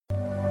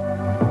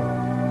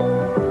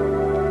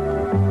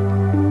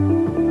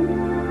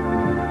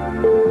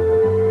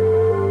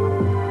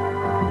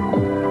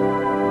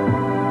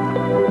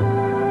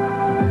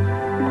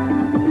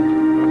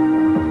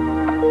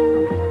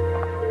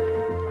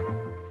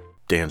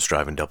Dan's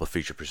Driving Double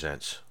Feature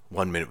presents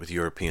 1 Minute with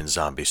European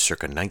Zombies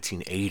circa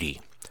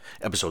 1980,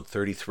 episode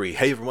 33.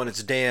 Hey everyone,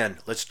 it's Dan.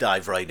 Let's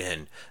dive right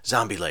in.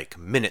 Zombie Lake,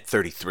 minute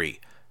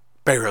 33.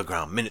 Burial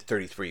Ground, minute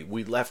 33.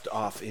 We left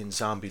off in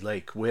Zombie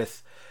Lake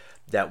with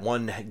that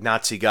one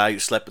Nazi guy who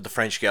slept with the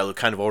French gal who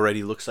kind of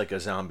already looks like a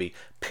zombie,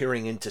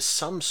 peering into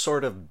some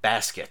sort of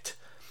basket,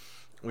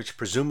 which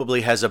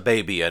presumably has a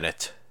baby in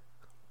it.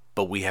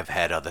 But we have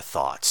had other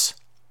thoughts.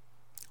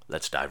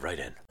 Let's dive right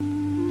in.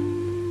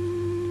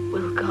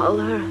 We'll call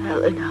her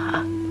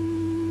Helena.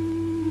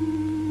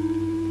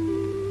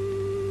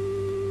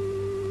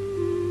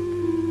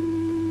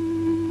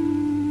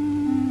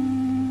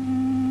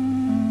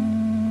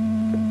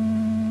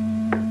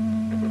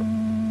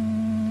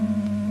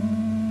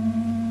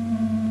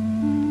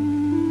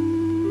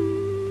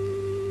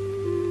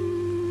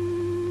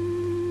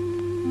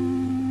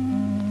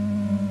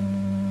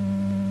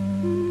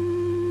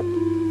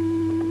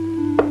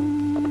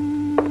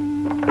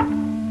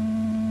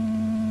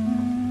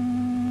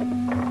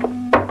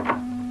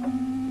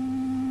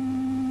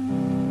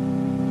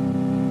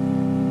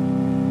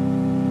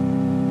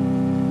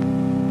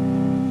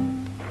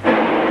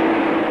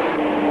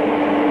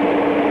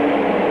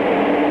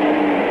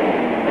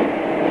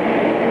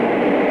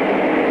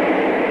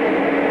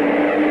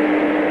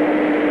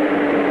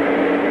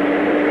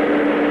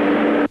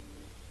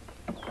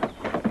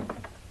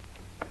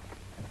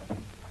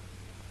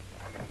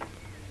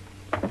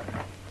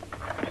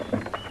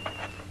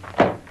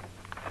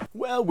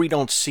 Well, we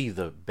don't see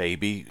the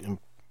baby.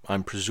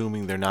 I'm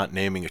presuming they're not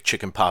naming a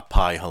chicken pot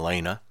pie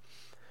Helena.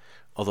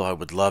 Although I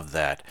would love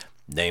that.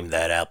 Name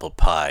that apple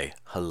pie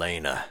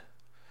Helena.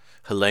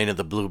 Helena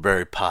the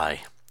blueberry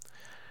pie.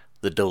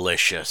 The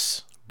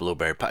delicious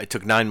blueberry pie. It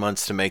took 9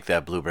 months to make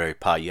that blueberry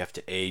pie. You have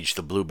to age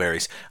the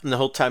blueberries. And the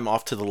whole time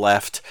off to the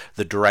left,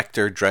 the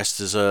director, dressed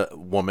as a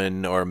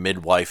woman or a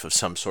midwife of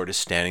some sort, is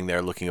standing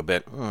there looking a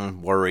bit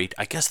worried.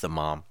 I guess the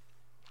mom.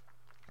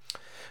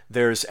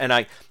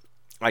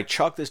 I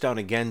chalk this down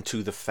again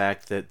to the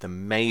fact that the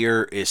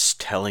mayor is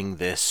telling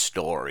this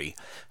story.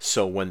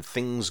 So when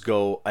things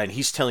go, and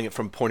he's telling it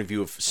from a point of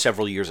view of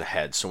several years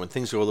ahead. So when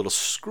things go a little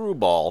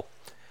screwball,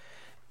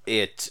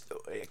 it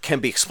can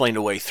be explained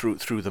away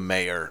through the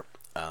mayor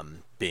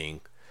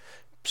being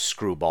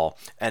screwball.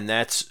 And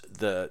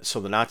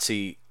the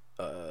Nazi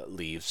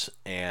leaves,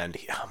 and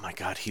oh my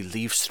God, he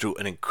leaves through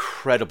an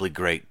incredibly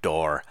great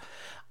door.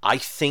 I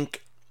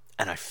think,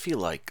 and I feel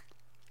like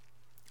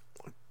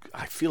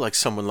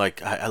someone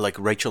like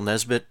Rachel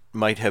Nesbitt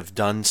might have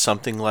done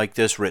something like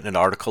this, written an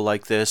article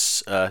like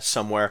this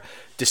somewhere,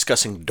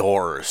 discussing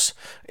doors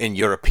in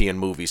European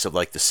movies of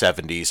like the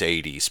 70s,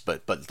 80s.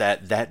 But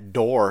that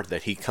door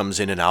that he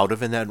comes in and out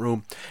of in that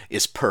room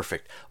is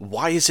perfect.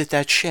 Why is it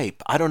that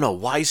shape? I don't know.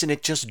 Why isn't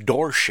it just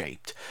door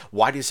shaped?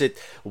 Why does it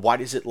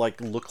like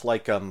look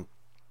like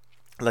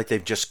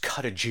they've just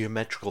cut a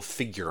geometrical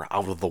figure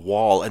out of the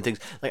wall and things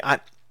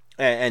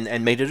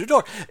and made it a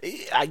door?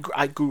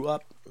 I grew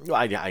up.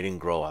 I didn't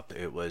grow up.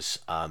 It was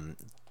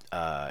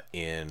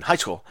in high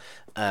school.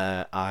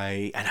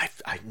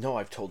 I know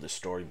I've told this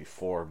story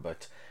before,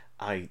 but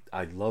I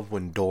love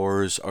when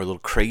doors are a little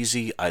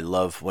crazy. I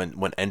love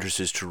when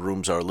entrances to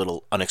rooms are a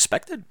little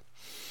unexpected.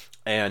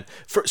 And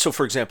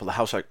for example, the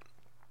house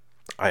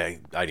I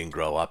didn't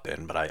grow up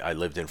in, but I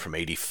lived in from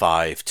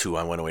 85 to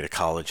I went away to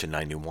college in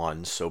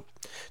 91, so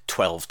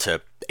 12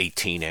 to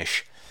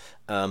 18-ish.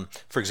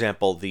 For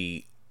example,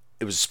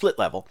 it was a split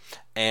level,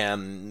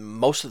 and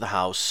most of the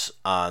house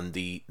on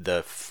the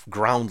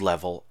ground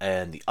level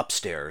and the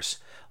upstairs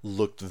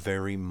looked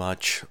very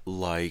much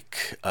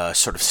like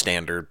sort of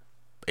standard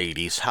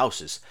 80s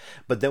houses.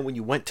 But then when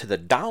you went to the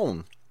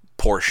down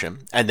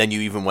portion, and then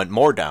you even went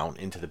more down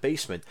into the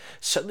basement,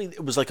 suddenly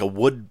it was like a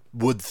wood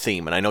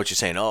theme. And I know what you're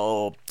saying,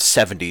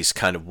 70s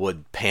kind of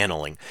wood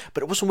paneling.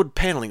 But it wasn't wood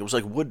paneling, it was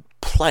like wood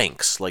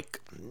planks, like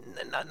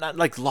not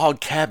like log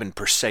cabin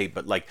per se,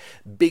 but like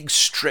big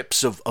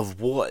strips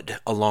of wood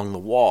along the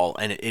wall.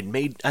 And it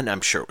made, and I'm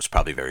sure it was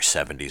probably very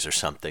 70s or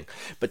something,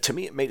 but to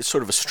me it made it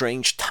sort of a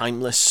strange,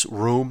 timeless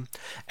room.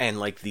 And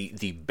like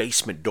the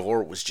basement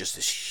door was just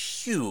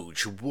this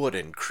huge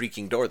wooden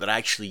creaking door that I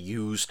actually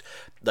used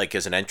like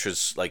as an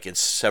entrance, like in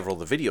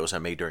several of the videos I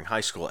made during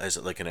high school, as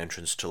like an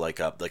entrance to like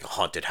a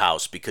haunted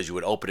house, because you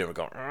would open it and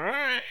go,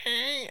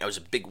 it was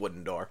a big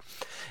wooden door.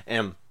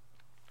 And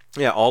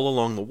yeah, all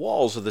along the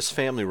walls of this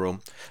family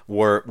room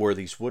were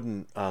these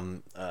wooden,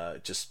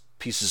 just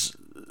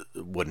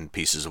wooden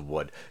pieces of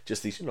wood,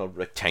 just these,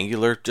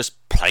 rectangular,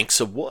 just planks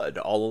of wood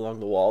all along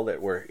the wall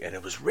and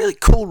it was a really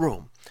cool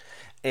room.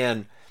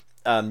 And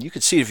you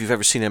could see it if you've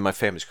ever seen it in my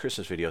family's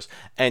Christmas videos.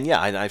 And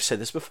yeah, I've said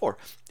this before.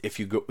 If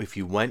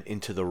you went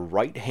into the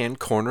right-hand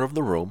corner of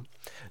the room,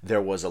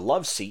 there was a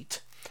love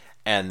seat,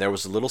 and there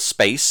was a little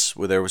space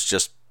where there was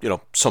just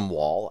some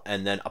wall,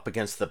 and then up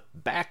against the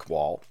back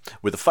wall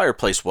where the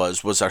fireplace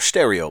was our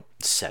stereo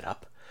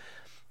setup.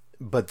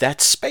 But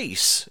that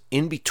space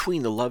in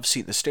between the love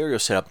seat and the stereo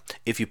setup,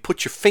 if you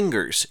put your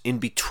fingers in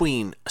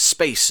between a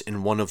space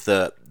in one of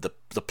the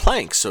the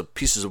planks, so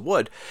pieces of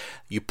wood,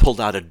 you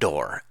pulled out a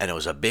door, and it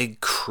was a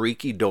big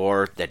creaky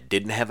door that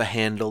didn't have a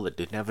handle, that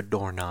didn't have a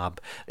doorknob.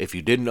 If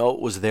you didn't know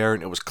it was there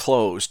and it was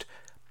closed,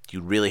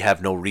 you really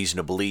have no reason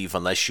to believe,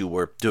 unless you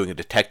were doing a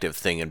detective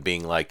thing and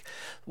being like,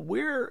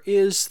 where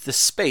is the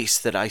space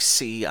that I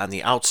see on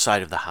the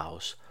outside of the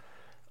house?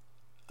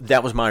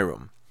 That was my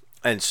room.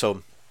 And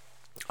so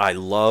I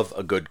love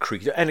a good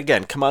creak. And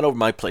again, come on over to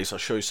my place. I'll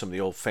show you some of the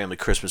old family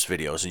Christmas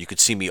videos, and you could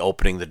see me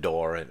opening the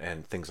door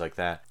and things like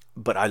that.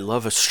 But I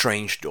love a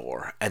strange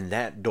door. And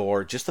that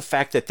door, just the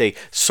fact that they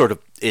sort of,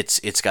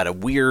 it's got a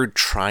weird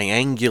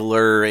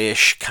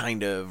triangular-ish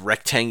kind of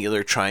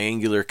rectangular,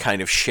 triangular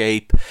kind of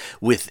shape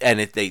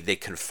they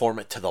conform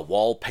it to the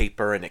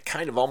wallpaper, and it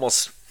kind of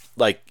almost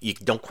like you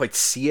don't quite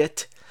see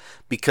it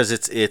because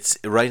it's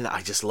right.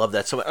 I just love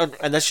that so much.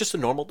 And that's just a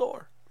normal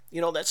door.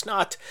 That's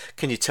not,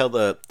 can you tell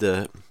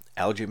the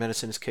allergy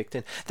medicine is kicked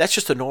in? That's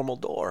just a normal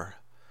door.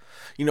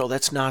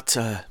 That's not,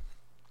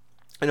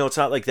 it's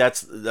not like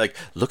that's like,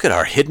 look at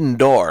our hidden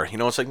door.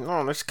 It's like,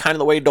 no, that's kind of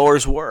the way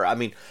doors were. I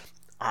mean,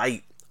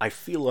 I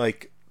feel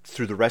like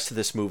through the rest of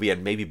this movie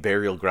and maybe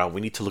Burial Ground,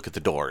 we need to look at the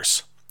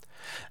doors.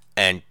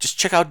 And just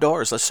check out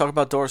doors. Let's talk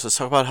about doors. Let's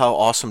talk about how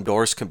awesome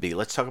doors can be.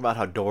 Let's talk about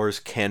how doors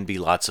can be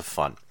lots of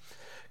fun.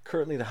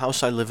 Currently, the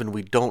house I live in,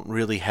 we don't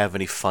really have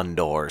any fun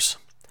doors.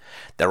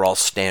 They're all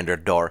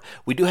standard door.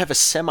 We do have a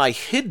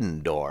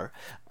semi-hidden door,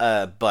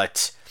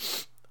 but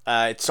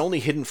it's only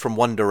hidden from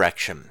one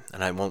direction,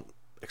 and I won't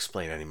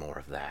explain any more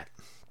of that.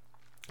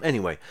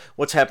 Anyway,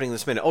 what's happening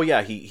this minute? Oh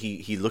yeah,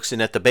 he looks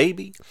in at the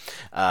baby.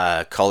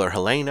 Call her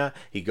Helena.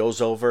 He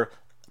goes over.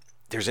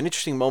 There's an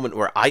interesting moment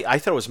where I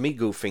thought it was me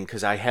goofing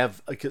because I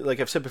have, like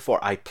I've said before,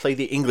 I play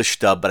the English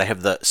dub, but I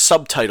have the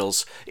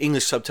subtitles,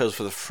 English subtitles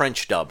for the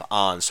French dub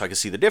on, so I can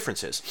see the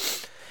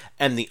differences.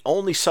 And the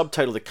only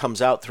subtitle that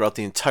comes out throughout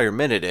the entire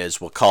minute is,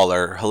 we'll call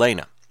her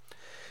Helena.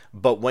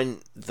 But when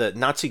the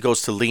Nazi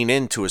goes to lean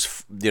into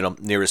his,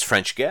 near his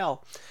French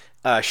gal,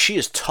 she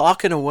is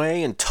talking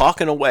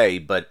away,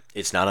 but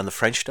it's not on the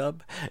French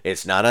dub.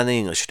 It's not on the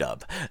English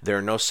dub. There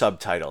are no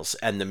subtitles.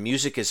 And the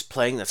music is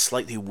playing that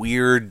slightly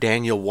weird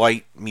Daniel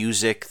White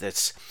music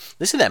listen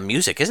to that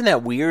music. Isn't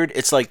that weird?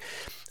 It's like,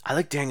 I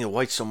like Daniel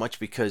White so much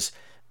because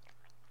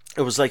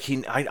it was like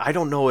I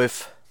don't know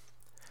if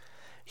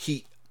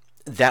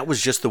that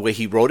was just the way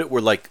he wrote it.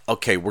 We're like,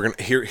 okay, we're going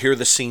to, here are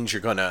the scenes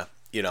you're going to,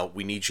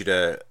 we need you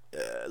to,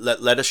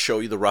 let us show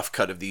you the rough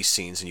cut of these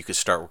scenes and you can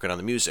start working on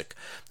the music.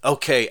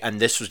 Okay, and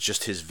this was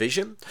just his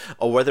vision?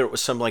 Or whether it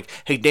was some like,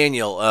 hey,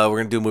 Daniel, we're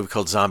going to do a movie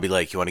called Zombie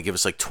Lake. You want to give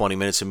us like 20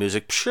 minutes of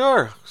music?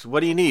 Sure.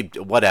 What do you need?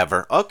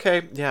 Whatever.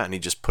 Okay, yeah, and he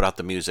just put out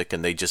the music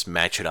and they just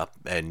match it up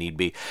and need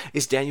be.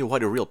 Is Daniel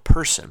White a real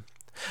person?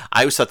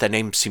 I always thought that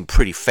name seemed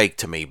pretty fake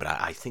to me, but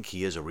I think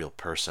he is a real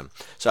person.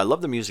 So I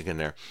love the music in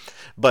there.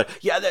 But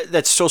yeah,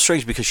 that's so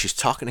strange because she's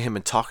talking to him,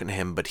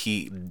 but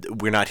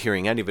we're not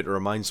hearing any of it. It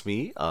reminds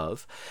me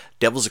of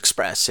Devil's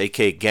Express,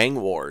 aka Gang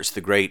Wars,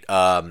 the great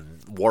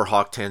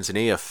Warhawk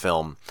Tanzania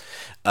film,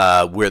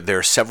 where there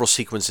are several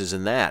sequences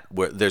in that.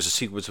 Where there's a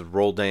sequence with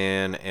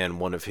Roldan and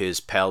one of his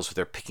pals where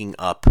they're picking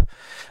up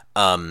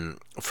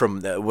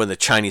from when the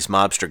Chinese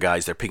mobster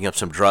guys, they're picking up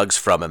some drugs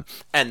from him,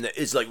 and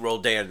it's like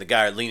Roldan and the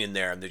guy are leaning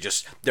there, and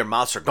their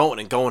mouths are going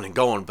and going and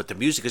going, but the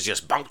music is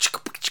just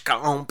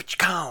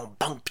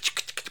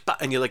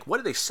and you're like, what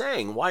are they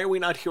saying? Why are we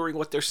not hearing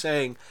what they're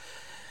saying?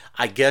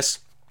 I guess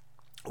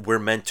we're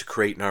meant to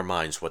create in our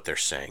minds what they're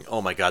saying.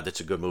 Oh my God, that's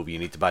a good movie. You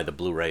need to buy the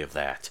Blu-ray of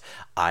that.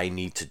 I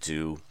need to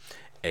do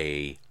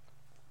a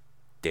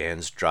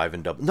Dan's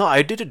Drive-In Double. No,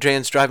 I did a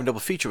Dan's Drive-In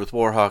Double feature with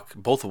Warhawk,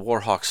 both of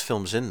Warhawk's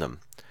films in them.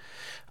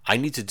 I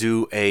need to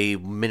do a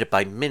minute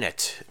by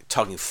minute,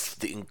 talking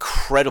the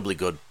incredibly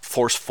good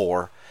Force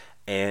 4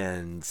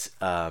 and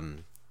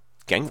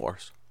Gang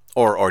Wars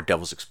or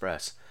Devil's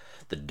Express.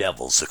 The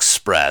Devil's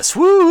Express,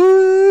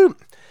 woo!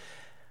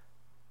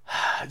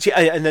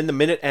 And then the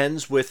minute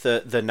ends with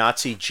the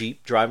Nazi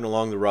Jeep driving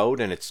along the road,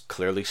 and it's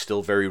clearly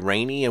still very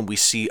rainy, and we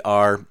see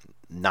our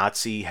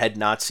head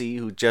Nazi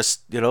who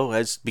just,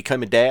 has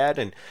become a dad,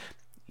 and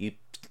he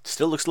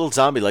still looks a little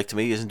zombie-like to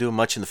me. He isn't doing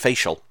much in the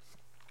facial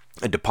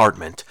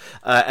department.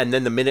 And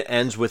then the minute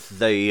ends with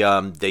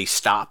they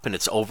stop, and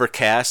it's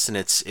overcast, and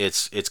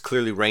it's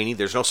clearly rainy.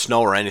 There's no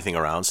snow or anything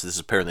around, so this is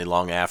apparently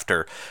long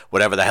after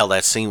whatever the hell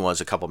that scene was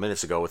a couple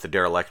minutes ago with the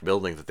derelict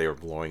building that they were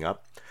blowing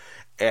up.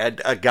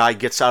 And a guy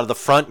gets out of the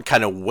front and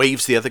kind of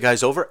waves the other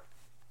guys over,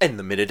 and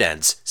the minute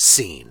ends.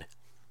 Scene.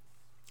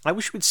 I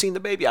wish we'd seen the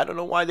baby. I don't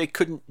know why they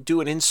couldn't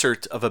do an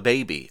insert of a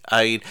baby.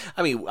 I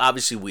mean,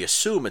 obviously we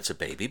assume it's a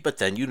baby, but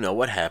then you know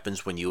what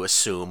happens when you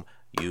assume,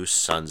 you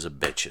sons of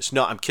bitches.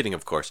 No, I'm kidding,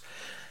 of course.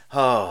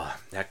 Oh,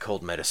 that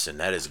cold medicine,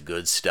 that is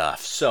good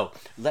stuff. So,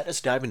 let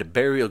us dive into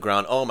Burial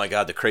Ground. Oh my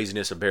God, the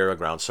craziness of Burial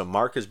Ground. So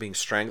Mark is being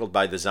strangled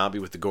by the zombie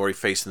with the gory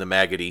face and the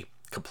maggoty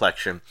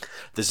complexion.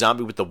 The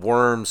zombie with the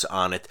worms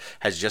on it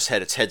has just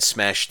had its head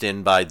smashed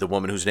in by the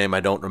woman whose name I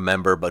don't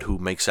remember, but who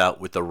makes out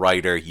with the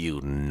writer,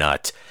 you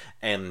nut.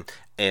 And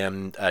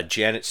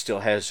Janet still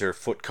has her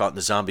foot caught in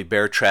the zombie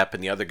bear trap,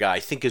 and the other guy, I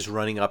think, is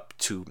running up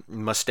to,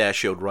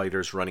 mustachioed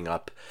writers running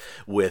up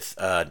with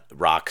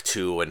Rock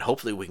 2, and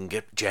hopefully we can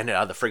get Janet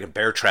out of the friggin'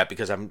 bear trap,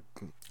 because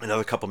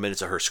another couple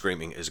minutes of her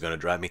screaming is going to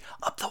drive me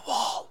up the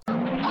wall.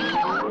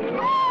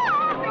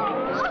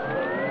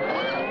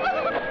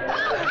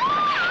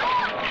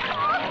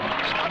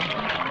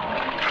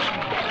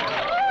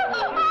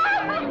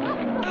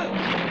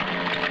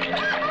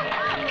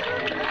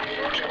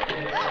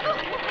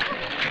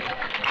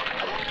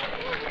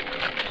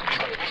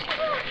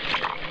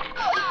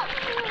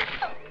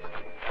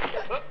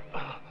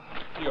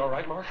 You all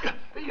right, Mark?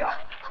 Yeah.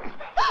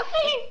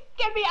 Please,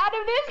 get me out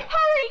of this.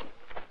 Hurry.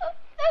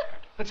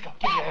 Let's go.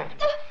 Give me a hand.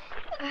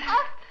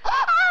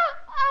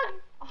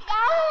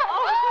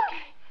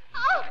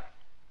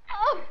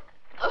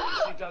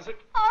 She does it.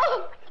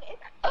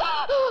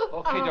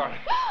 Okay, darling.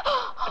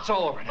 It's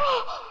all over now.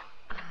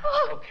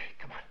 Okay,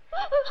 come on.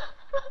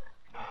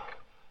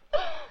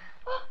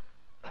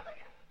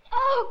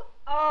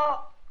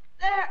 Oh,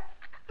 there.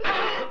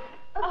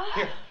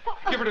 Here,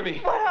 give her to me.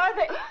 What are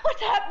they?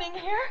 What's happening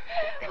here?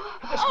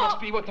 This must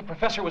be what the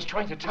professor was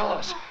trying to tell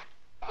us.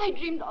 I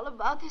dreamed all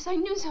about this. I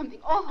knew something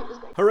awful was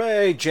going to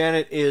Hooray!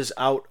 Janet is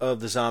out of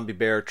the zombie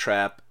bear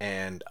trap,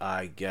 and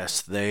I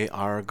guess they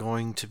are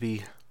going to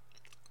be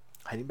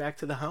heading back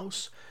to the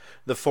house.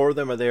 The four of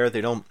them are there.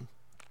 They don't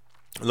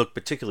look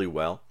particularly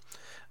well.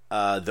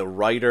 The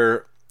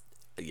writer,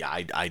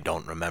 I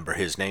don't remember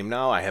his name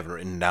now. I haven't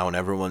written down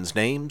everyone's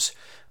names.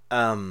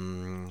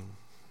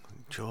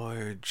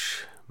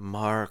 George,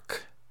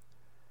 Mark,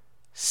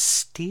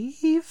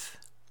 Steve?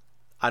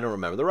 I don't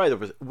remember. The writer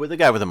with the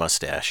guy with the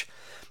mustache.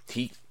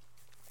 He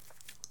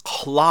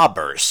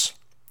clobbers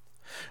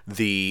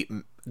the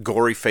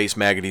gory-faced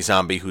maggoty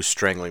zombie who's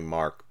strangling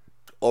Mark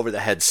over the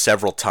head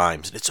several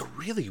times. And it's a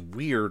really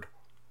weird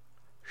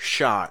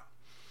shot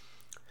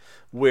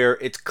where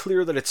it's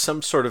clear that it's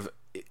some sort of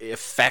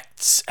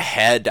effects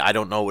head. I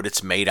don't know what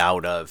it's made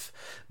out of,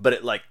 but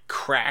it like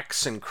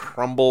cracks and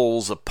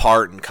crumbles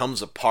apart and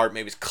comes apart.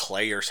 Maybe it's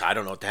clay or I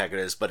don't know what the heck it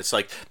is, but it's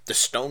like the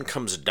stone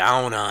comes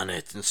down on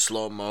it in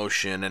slow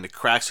motion and it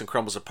cracks and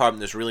crumbles apart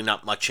and there's really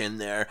not much in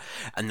there,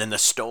 and then the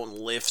stone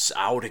lifts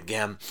out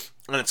again,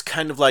 and it's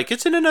kind of like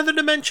it's in another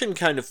dimension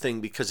kind of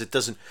thing, because it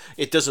doesn't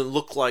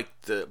look like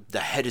the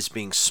head is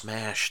being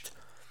smashed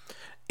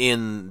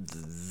in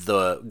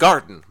the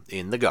garden,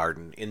 in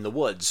the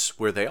woods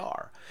where they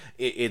are.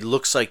 It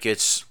looks like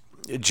it's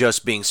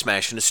just being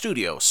smashed in a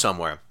studio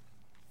somewhere.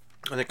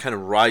 And it kind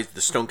of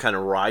the stone kind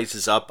of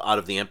rises up out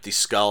of the empty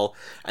skull,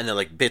 and then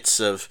like bits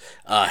of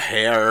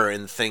hair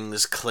and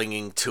things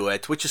clinging to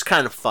it, which is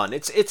kind of fun.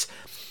 It's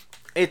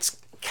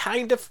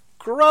kind of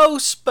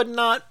gross, but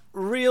not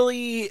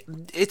really.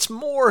 It's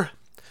more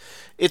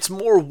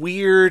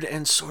weird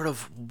and sort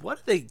of, what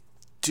are they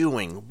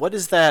doing? What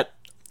is that?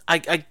 I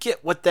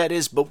get what that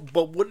is, but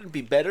wouldn't it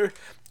be better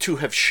to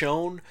have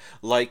shown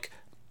have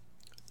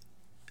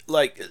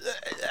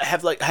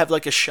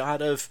a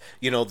shot of,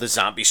 the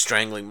zombie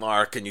strangling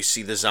Mark, and you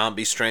see the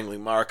zombie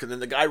strangling Mark, and then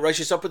the guy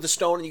rushes up with the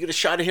stone, and you get a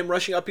shot of him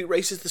rushing up. He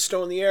raises the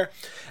stone in the air,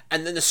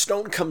 and then the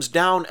stone comes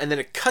down, and then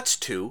it cuts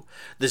to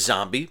the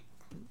zombie,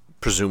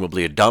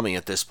 presumably a dummy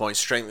at this point,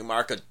 strangling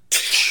Mark, and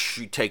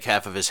you take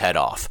half of his head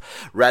off,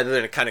 rather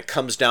than it kind of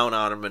comes down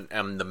on him,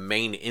 and the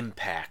main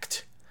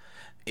impact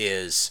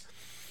is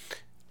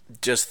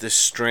just this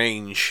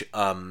strange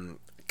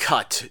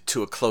cut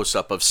to a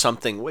close-up of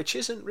something which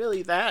isn't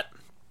really that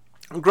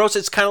gross.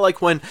 It's kind of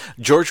like when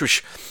George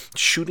was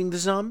shooting the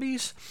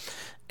zombies,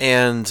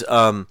 and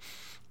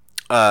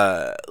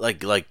bleh,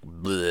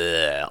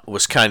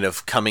 was kind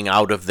of coming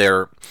out of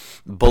their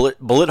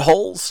bullet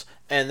holes,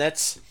 and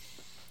it's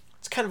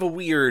kind of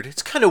weird.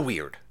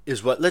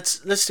 Is what let's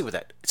do with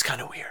that. It's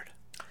kind of weird.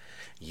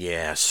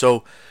 Yeah.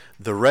 So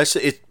the rest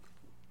of it.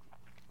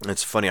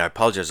 It's funny. I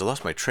apologize. I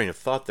lost my train of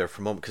thought there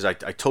for a moment, because I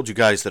told you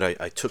guys that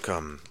I took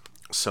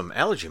some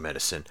allergy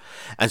medicine,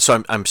 and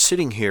so I'm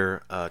sitting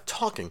here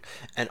talking,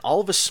 and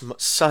all of a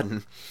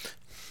sudden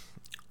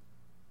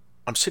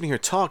I'm sitting here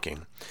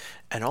talking,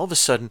 and all of a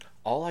sudden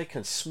all I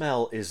can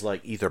smell is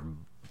like either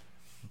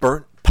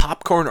burnt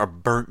popcorn or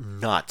burnt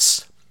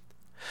nuts.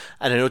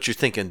 And I know what you're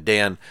thinking,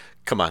 Dan.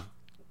 Come on,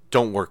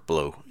 don't work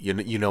blue.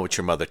 You know what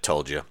your mother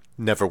told you.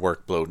 Never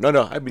work blue.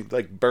 No. I mean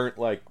like burnt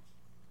like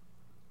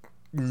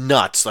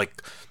nuts,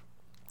 like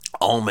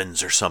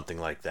almonds or something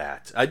like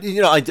that. I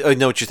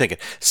know what you're thinking.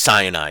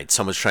 Cyanide.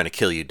 Someone's trying to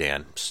kill you,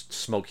 Dan.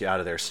 Smoke you out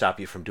of there. Stop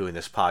you from doing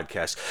this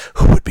podcast.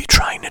 Who would be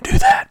trying to do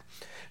that?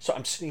 So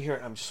I'm sitting here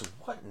and I'm just,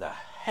 what in the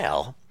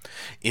hell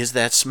is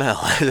that smell?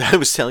 I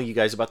was telling you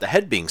guys about the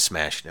head being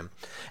smashed in,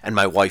 and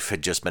my wife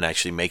had just been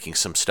actually making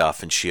some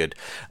stuff, and she had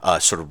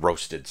sort of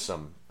roasted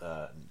some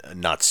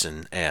nuts,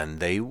 and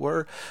they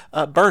were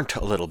burnt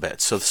a little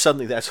bit. So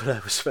suddenly that's what I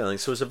was feeling.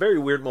 So it was a very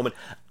weird moment.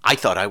 I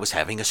thought I was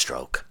having a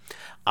stroke.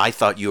 I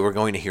thought you were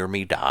going to hear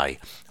me die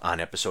on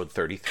episode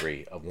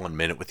 33 of 1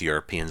 Minute with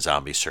European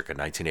Zombies circa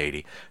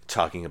 1980,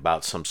 talking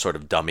about some sort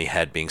of dummy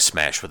head being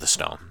smashed with a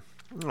stone.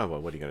 Oh,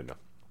 well, what are you going to do?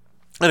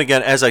 And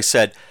again, as I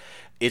said,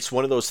 it's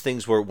one of those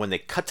things where when they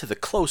cut to the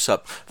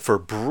close-up for a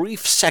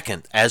brief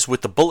second, as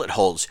with the bullet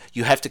holes,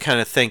 you have to kind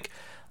of think,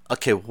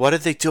 okay, what are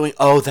they doing?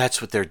 Oh,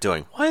 that's what they're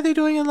doing. Why are they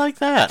doing it like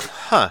that?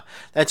 Huh.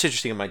 That's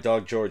interesting. And my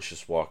dog George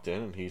just walked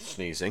in, and he's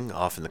sneezing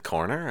off in the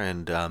corner,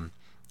 and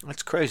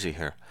that's crazy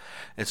here.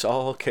 It's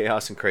all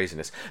chaos and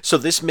craziness. So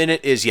this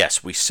minute is,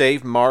 yes, we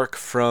save Mark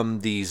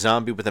from the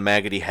zombie with a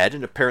maggoty head,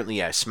 and apparently,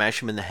 yeah,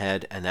 smash him in the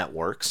head, and that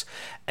works.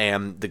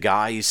 And the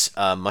guy's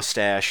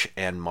mustache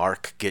and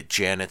Mark get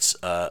Janet's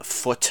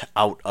foot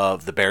out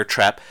of the bear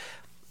trap.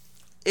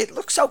 It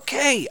looks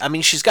okay. I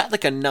mean, she's got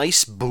like a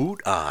nice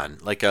boot on,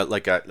 like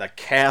a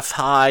calf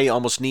high,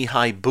 almost knee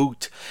high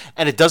boot,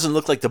 and it doesn't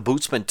look like the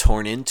boot's been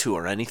torn into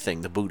or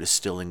anything. The boot is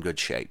still in good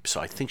shape,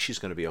 so I think she's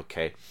going to be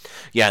okay.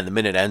 Yeah, and the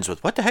minute ends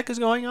with, "What the heck is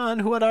going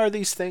on? What are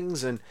these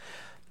things?" And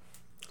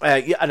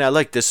yeah, and I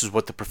like this is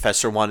what the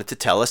professor wanted to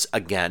tell us.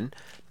 Again,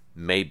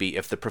 maybe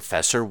if the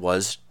professor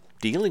was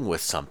dealing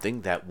with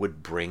something that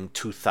would bring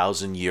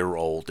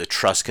 2,000-year-old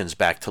Etruscans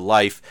back to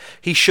life,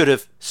 he should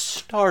have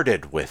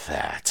started with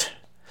that,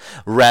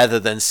 rather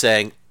than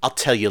saying, "I'll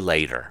tell you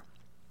later."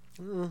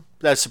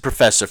 That's the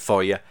professor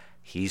for you.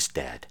 He's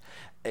dead.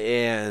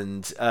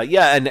 And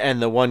yeah,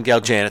 and the one gal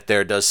Janet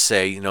there does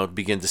say,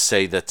 begin to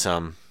say that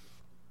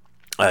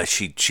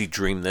she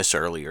dreamed this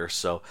earlier.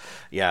 So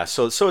yeah,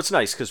 so it's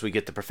nice because we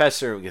get the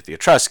professor, we get the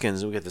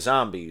Etruscans, and we get the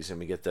zombies, and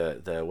we get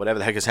the whatever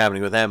the heck is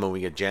happening with them, and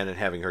we get Janet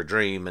having her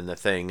dream and the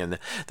thing, and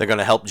they're going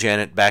to help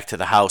Janet back to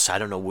the house. I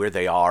don't know where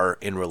they are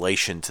in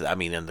relation to,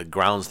 in the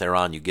grounds they're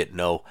on, you get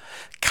no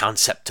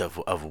concept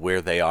of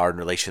where they are in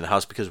relation to the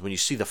house, because when you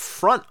see the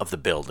front of the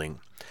building,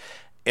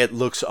 it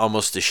looks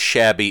almost as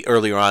shabby.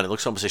 Earlier on, it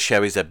looks almost as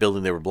shabby as that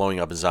building they were blowing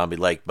up in Zombie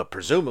Lake. But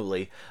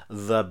presumably,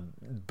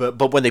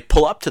 but when they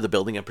pull up to the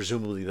building, and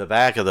presumably the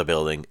back of the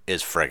building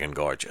is friggin'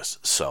 gorgeous.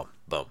 So,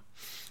 boom.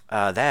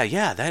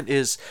 That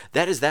is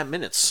that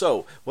minute.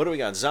 So, what do we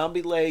got?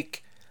 Zombie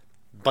Lake.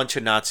 Bunch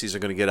of Nazis are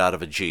going to get out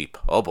of a Jeep.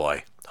 Oh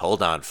boy,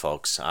 hold on,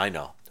 folks. I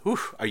know. Whew.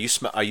 Are you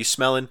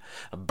smelling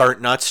burnt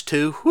nuts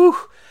too? Whew.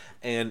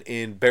 And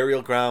in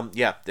Burial Ground,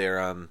 yeah,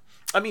 they're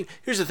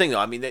here's the thing,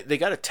 though. They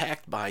got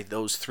attacked by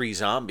those 3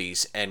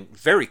 zombies, and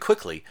very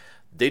quickly,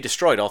 they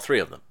destroyed all 3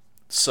 of them.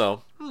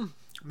 So,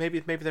 maybe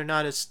they're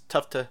not as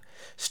tough to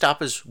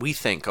stop as we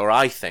think, or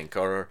I think,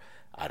 or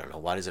I don't know.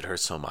 Why does it hurt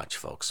so much,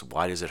 folks?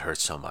 Why does it hurt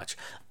so much?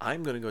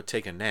 I'm going to go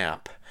take a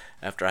nap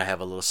after I have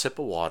a little sip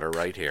of water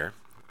right here.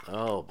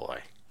 Oh, boy.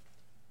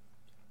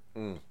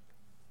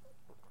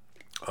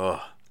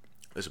 Oh,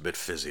 it's a bit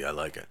fizzy. I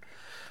like it.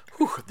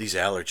 Whew, these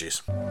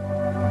allergies.